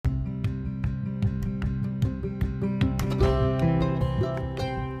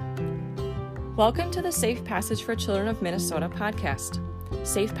Welcome to the Safe Passage for Children of Minnesota podcast.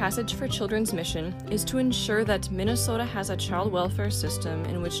 Safe Passage for Children's mission is to ensure that Minnesota has a child welfare system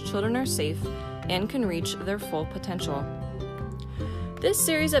in which children are safe and can reach their full potential. This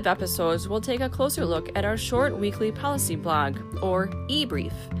series of episodes will take a closer look at our short weekly policy blog, or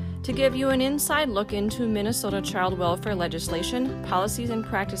e-brief, to give you an inside look into Minnesota child welfare legislation, policies, and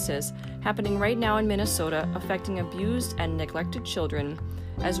practices happening right now in Minnesota affecting abused and neglected children,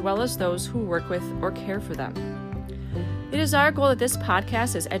 as well as those who work with or care for them. It is our goal that this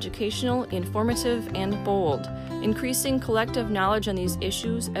podcast is educational, informative, and bold, increasing collective knowledge on these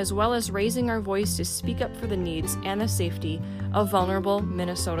issues, as well as raising our voice to speak up for the needs and the safety of vulnerable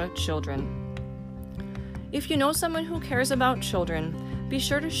Minnesota children. If you know someone who cares about children, be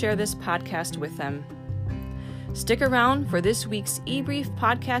sure to share this podcast with them. Stick around for this week's e-brief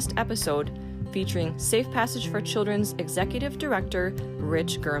podcast episode featuring Safe Passage for Children's Executive Director,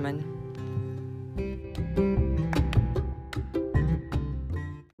 Rich German.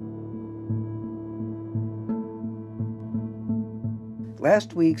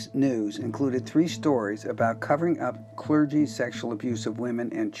 Last week's news included 3 stories about covering up clergy sexual abuse of women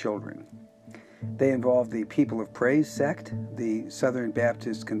and children. They involved the People of Praise sect, the Southern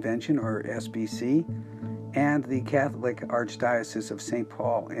Baptist Convention, or SBC, and the Catholic Archdiocese of St.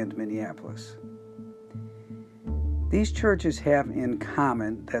 Paul and Minneapolis. These churches have in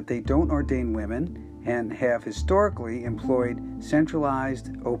common that they don't ordain women and have historically employed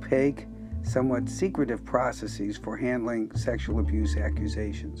centralized, opaque, somewhat secretive processes for handling sexual abuse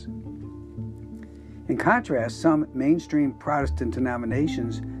accusations. In contrast, some mainstream Protestant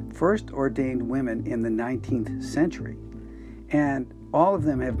denominations first ordained women in the 19th century, and all of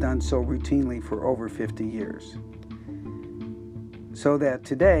them have done so routinely for over 50 years. So that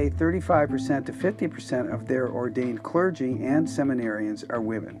today, 35% to 50% of their ordained clergy and seminarians are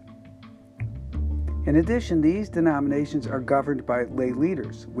women. In addition, these denominations are governed by lay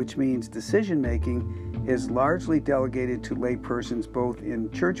leaders, which means decision-making is largely delegated to lay persons both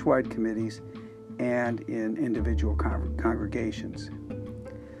in church-wide committees and in individual congregations.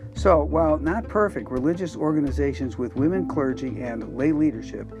 So, while not perfect, religious organizations with women clergy and lay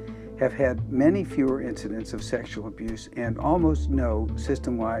leadership have had many fewer incidents of sexual abuse and almost no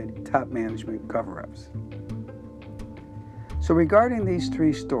system-wide top management cover-ups. So regarding these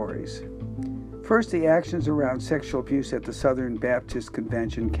 3 stories, first, the actions around sexual abuse at the Southern Baptist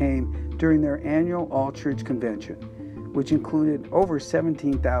Convention came during their annual all-church convention, which included over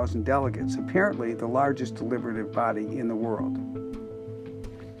 17,000 delegates, apparently the largest deliberative body in the world.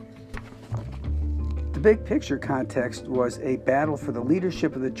 The big picture context was a battle for the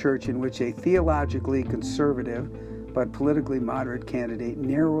leadership of the church in which a theologically conservative but politically moderate candidate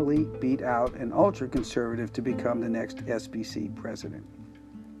narrowly beat out an ultra-conservative to become the next SBC president.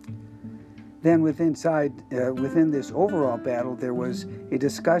 Then within this overall battle, there was a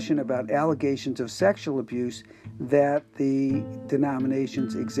discussion about allegations of sexual abuse that the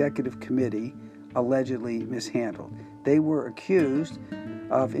denomination's executive committee allegedly mishandled. They were accused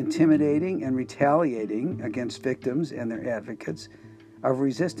of intimidating and retaliating against victims and their advocates, of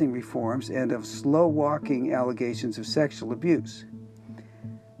resisting reforms, and of slow-walking allegations of sexual abuse.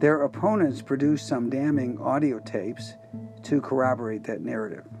 Their opponents produced some damning audio tapes to corroborate that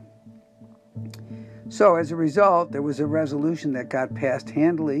narrative. So, as a result, there was a resolution that got passed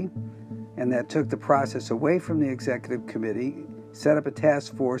handily and that took the process away from the executive committee, set up a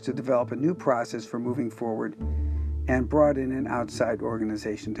task force to develop a new process for moving forward, and brought in an outside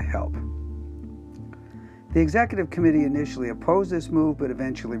organization to help. The executive committee initially opposed this move, but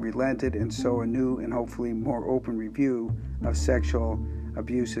eventually relented, and so a new and hopefully more open review of sexual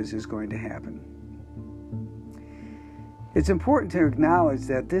abuses is going to happen. It's important to acknowledge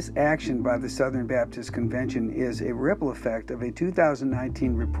that this action by the Southern Baptist Convention is a ripple effect of a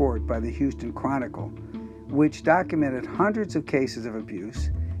 2019 report by the Houston Chronicle, which documented hundreds of cases of abuse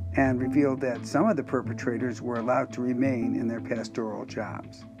and revealed that some of the perpetrators were allowed to remain in their pastoral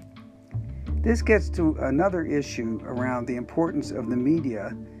jobs. This gets to another issue around the importance of the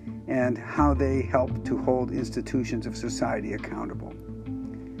media and how they help to hold institutions of society accountable.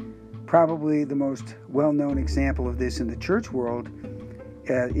 Probably the most well-known example of this in the church world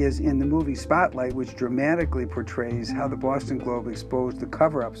is in the movie Spotlight, which dramatically portrays how the Boston Globe exposed the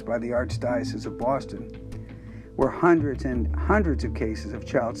cover-ups by the Archdiocese of Boston, where hundreds and hundreds of cases of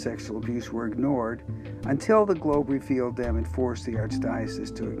child sexual abuse were ignored until the Globe revealed them and forced the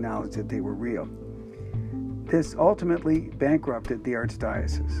Archdiocese to acknowledge that they were real. This ultimately bankrupted the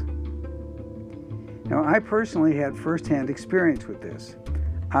Archdiocese. Now, I personally had firsthand experience with this.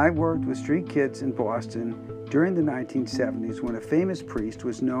 I worked with street kids in Boston during the 1970s when a famous priest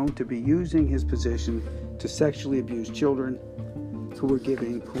was known to be using his position to sexually abuse children who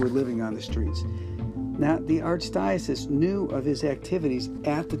were living on the streets. Now, the Archdiocese knew of his activities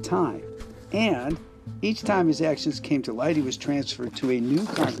at the time, and each time his actions came to light, he was transferred to a new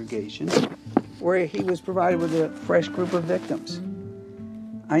congregation where he was provided with a fresh group of victims.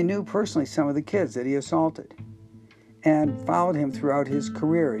 I knew personally some of the kids that he assaulted and followed him throughout his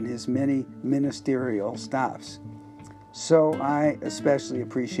career in his many ministerial stops. So I especially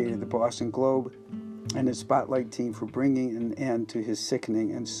appreciated the Boston Globe and his Spotlight team for bringing an end to his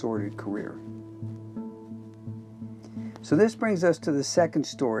sickening and sordid career. So this brings us to the second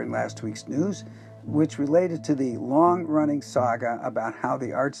story in last week's news, which related to the long-running saga about how the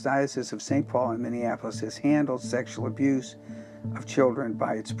Archdiocese of St. Paul in Minneapolis has handled sexual abuse of children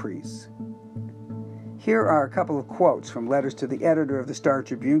by its priests. Here are a couple of quotes from letters to the editor of the Star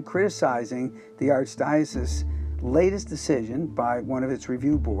Tribune criticizing the Archdiocese's latest decision by one of its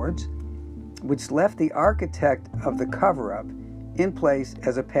review boards, which left the architect of the cover-up in place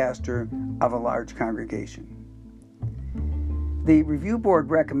as a pastor of a large congregation. The review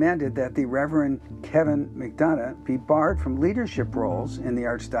board recommended that the Reverend Kevin McDonough be barred from leadership roles in the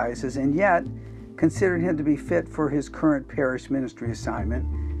Archdiocese, and yet considered him to be fit for his current parish ministry assignment,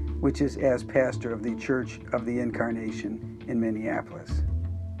 which is as pastor of the Church of the Incarnation in Minneapolis.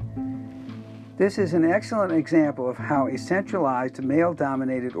 This is an excellent example of how a centralized,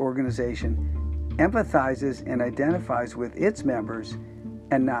 male-dominated organization empathizes and identifies with its members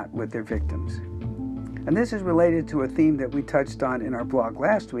and not with their victims. And this is related to a theme that we touched on in our blog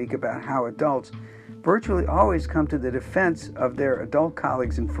last week about how adults virtually always come to the defense of their adult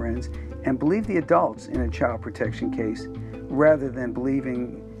colleagues and friends and believe the adults in a child protection case rather than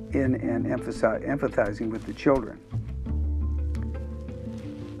believing in and empathizing with the children.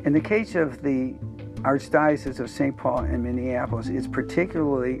 In the case of the Archdiocese of St. Paul in Minneapolis, it's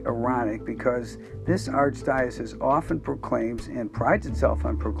particularly ironic because this archdiocese often proclaims and prides itself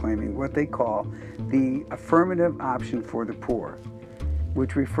on proclaiming what they call the affirmative option for the poor,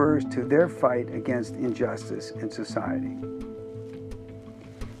 which refers to their fight against injustice in society.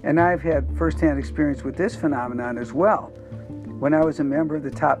 And I've had firsthand experience with this phenomenon as well when I was a member of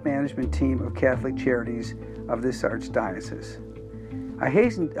the top management team of Catholic Charities of this archdiocese. I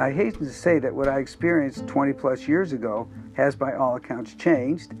hasten to say that what I experienced 20 plus years ago has by all accounts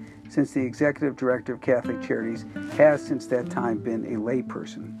changed, since the executive director of Catholic Charities has since that time been a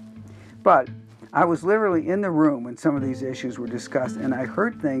layperson. But I was literally in the room when some of these issues were discussed, and I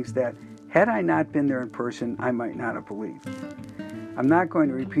heard things that, had I not been there in person, I might not have believed. I'm not going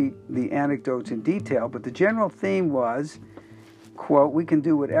to repeat the anecdotes in detail, but the general theme was, quote, "We can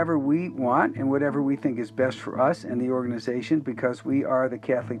do whatever we want and whatever we think is best for us and the organization because we are the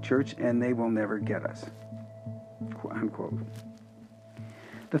Catholic Church and they will never get us," unquote.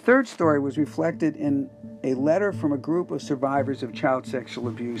 The third story was reflected in a letter from a group of survivors of child sexual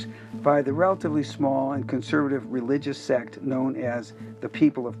abuse by the relatively small and conservative religious sect known as the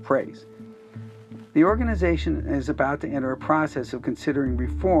People of Praise. The organization is about to enter a process of considering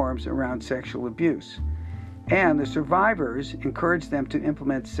reforms around sexual abuse, and the survivors encourage them to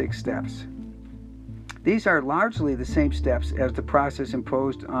implement 6 steps. These are largely the same steps as the process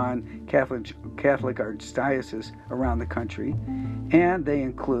imposed on Catholic archdioceses around the country, and they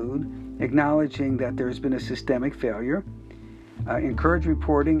include acknowledging that there has been a systemic failure, encourage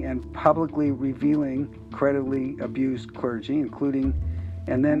reporting and publicly revealing credibly abused clergy, including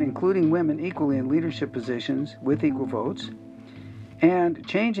women equally in leadership positions with equal votes, and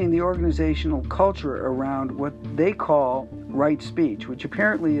changing the organizational culture around what they call right speech, which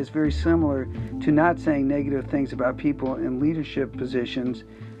apparently is very similar to not saying negative things about people in leadership positions,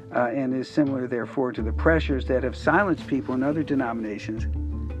 and is similar, therefore, to the pressures that have silenced people in other denominations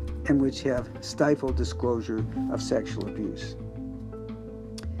and which have stifled disclosure of sexual abuse.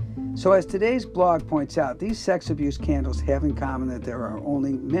 So as today's blog points out, these sex abuse scandals have in common that there are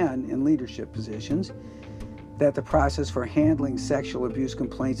only men in leadership positions, that the process for handling sexual abuse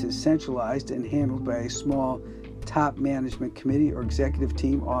complaints is centralized and handled by a small top management committee or executive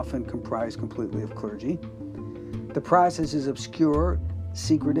team, often comprised completely of clergy. The process is obscure,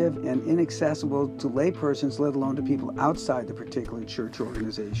 secretive, and inaccessible to laypersons, let alone to people outside the particular church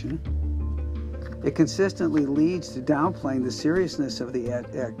organization. It consistently leads to downplaying the seriousness of the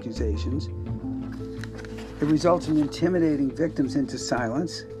accusations. It results in intimidating victims into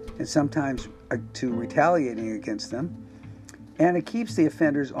silence and sometimes to retaliating against them. And it keeps the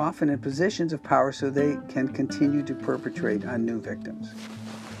offenders often in positions of power so they can continue to perpetrate on new victims.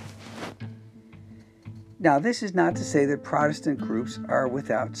 Now, this is not to say that Protestant groups are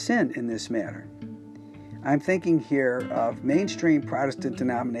without sin in this matter. I'm thinking here of mainstream Protestant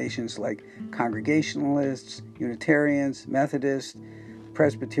denominations like Congregationalists, Unitarians, Methodists,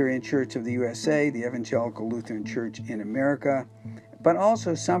 Presbyterian Church of the USA, the Evangelical Lutheran Church in America, but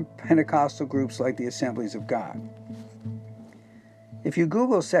also some Pentecostal groups like the Assemblies of God. If you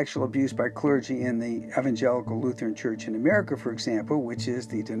Google sexual abuse by clergy in the Evangelical Lutheran Church in America, for example, which is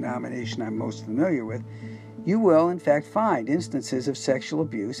the denomination I'm most familiar with, you will, in fact, find instances of sexual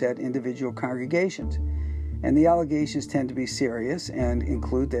abuse at individual congregations. And the allegations tend to be serious and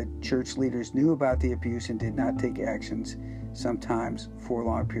include that church leaders knew about the abuse and did not take actions, sometimes for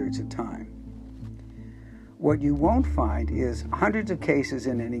long periods of time. What you won't find is hundreds of cases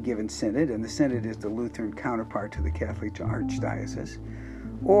in any given synod, and the synod is the Lutheran counterpart to the Catholic Archdiocese,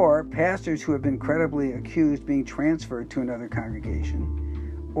 or pastors who have been credibly accused being transferred to another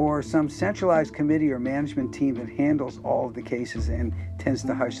congregation, or some centralized committee or management team that handles all of the cases and tends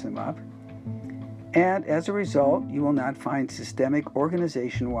to hush them up. And as a result, you will not find systemic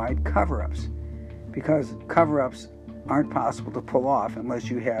organization-wide cover-ups, because cover-ups aren't possible to pull off unless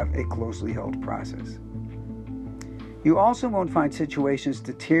you have a closely held process. You also won't find situations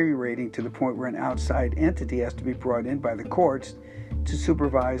deteriorating to the point where an outside entity has to be brought in by the courts to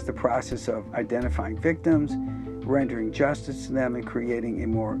supervise the process of identifying victims, rendering justice to them, and creating a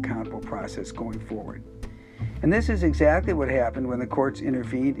more accountable process going forward. And this is exactly what happened when the courts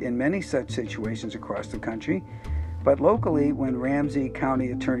intervened in many such situations across the country, but locally when Ramsey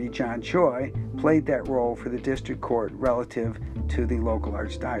County Attorney John Choi played that role for the district court relative to the local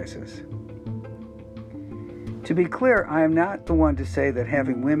archdiocese. To be clear, I am not the one to say that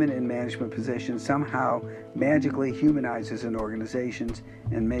having women in management positions somehow magically humanizes an organization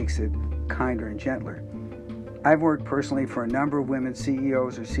and makes it kinder and gentler. I've worked personally for a number of women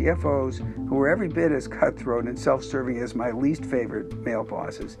CEOs or CFOs who were every bit as cutthroat and self-serving as my least favorite male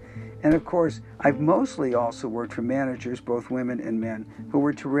bosses. And of course, I've mostly also worked for managers, both women and men, who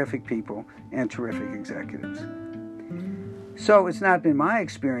were terrific people and terrific executives. So it's not been my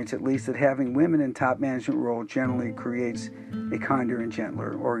experience, at least, that having women in top management roles generally creates a kinder and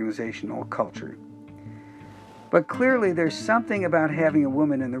gentler organizational culture. But clearly there's something about having a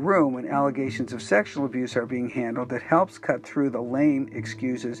woman in the room when allegations of sexual abuse are being handled that helps cut through the lame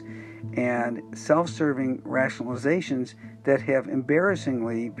excuses and self-serving rationalizations that have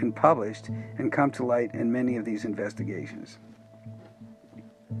embarrassingly been published and come to light in many of these investigations.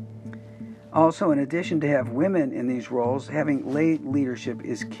 Also, in addition to have women in these roles, having lay leadership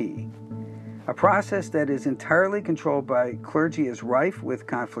is key. A process that is entirely controlled by clergy is rife with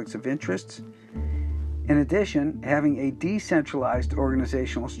conflicts of interests. In addition, having a decentralized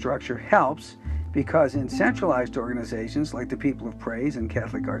organizational structure helps because in centralized organizations like the People of Praise and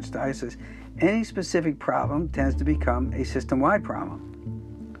Catholic Archdiocese, any specific problem tends to become a system-wide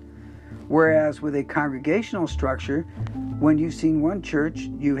problem. Whereas with a congregational structure, when you've seen one church,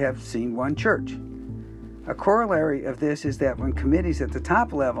 you have seen one church. A corollary of this is that when committees at the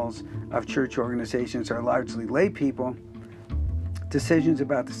top levels of church organizations are largely lay people, decisions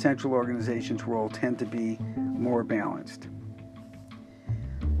about the central organization's role tend to be more balanced.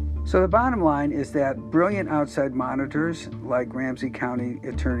 So the bottom line is that brilliant outside monitors like Ramsey County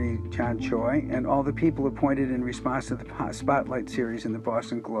Attorney John Choi and all the people appointed in response to the Spotlight series in the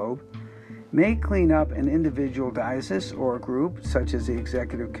Boston Globe may clean up an individual diocese or a group, such as the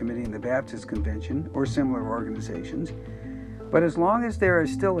Executive Committee in the Baptist Convention or similar organizations. But as long as there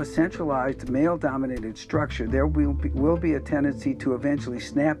is still a centralized, male-dominated structure, there will be a tendency to eventually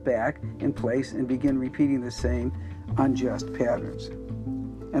snap back in place and begin repeating the same unjust patterns.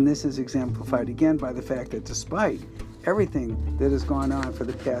 And this is exemplified again by the fact that despite everything that has gone on for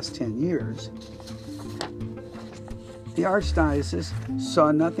the past 10 years, the Archdiocese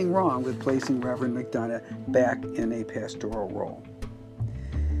saw nothing wrong with placing Reverend McDonough back in a pastoral role.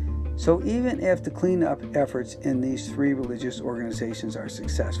 So even if the cleanup efforts in these three religious organizations are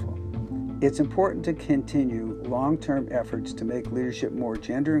successful, it's important to continue long-term efforts to make leadership more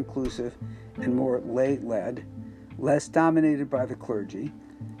gender-inclusive and more lay-led, less dominated by the clergy,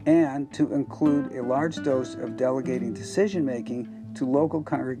 and to include a large dose of delegating decision-making to local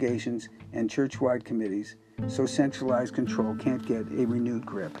congregations and church-wide committees so centralized control can't get a renewed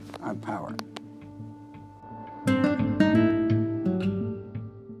grip on power.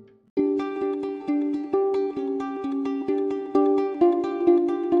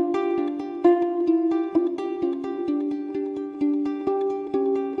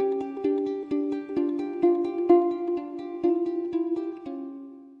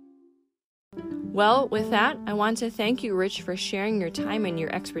 Well, with that, I want to thank you, Rich, for sharing your time and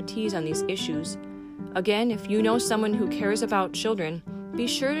your expertise on these issues. Again, if you know someone who cares about children, be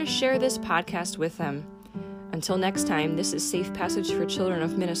sure to share this podcast with them. Until next time, this is Safe Passage for Children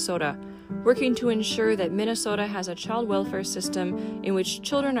of Minnesota, working to ensure that Minnesota has a child welfare system in which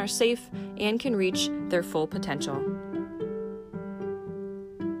children are safe and can reach their full potential.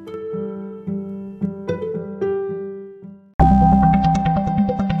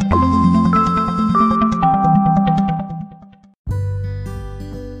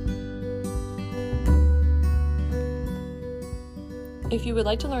 If you would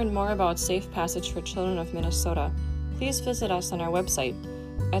like to learn more about Safe Passage for Children of Minnesota, please visit us on our website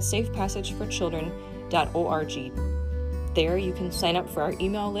at safepassageforchildren.org. There you can sign up for our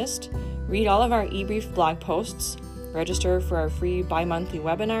email list, read all of our eBrief blog posts, register for our free bi-monthly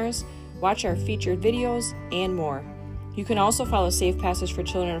webinars, watch our featured videos, and more. You can also follow Safe Passage for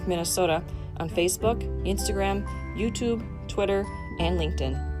Children of Minnesota on Facebook, Instagram, YouTube, Twitter, and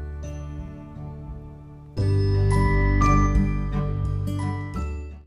LinkedIn.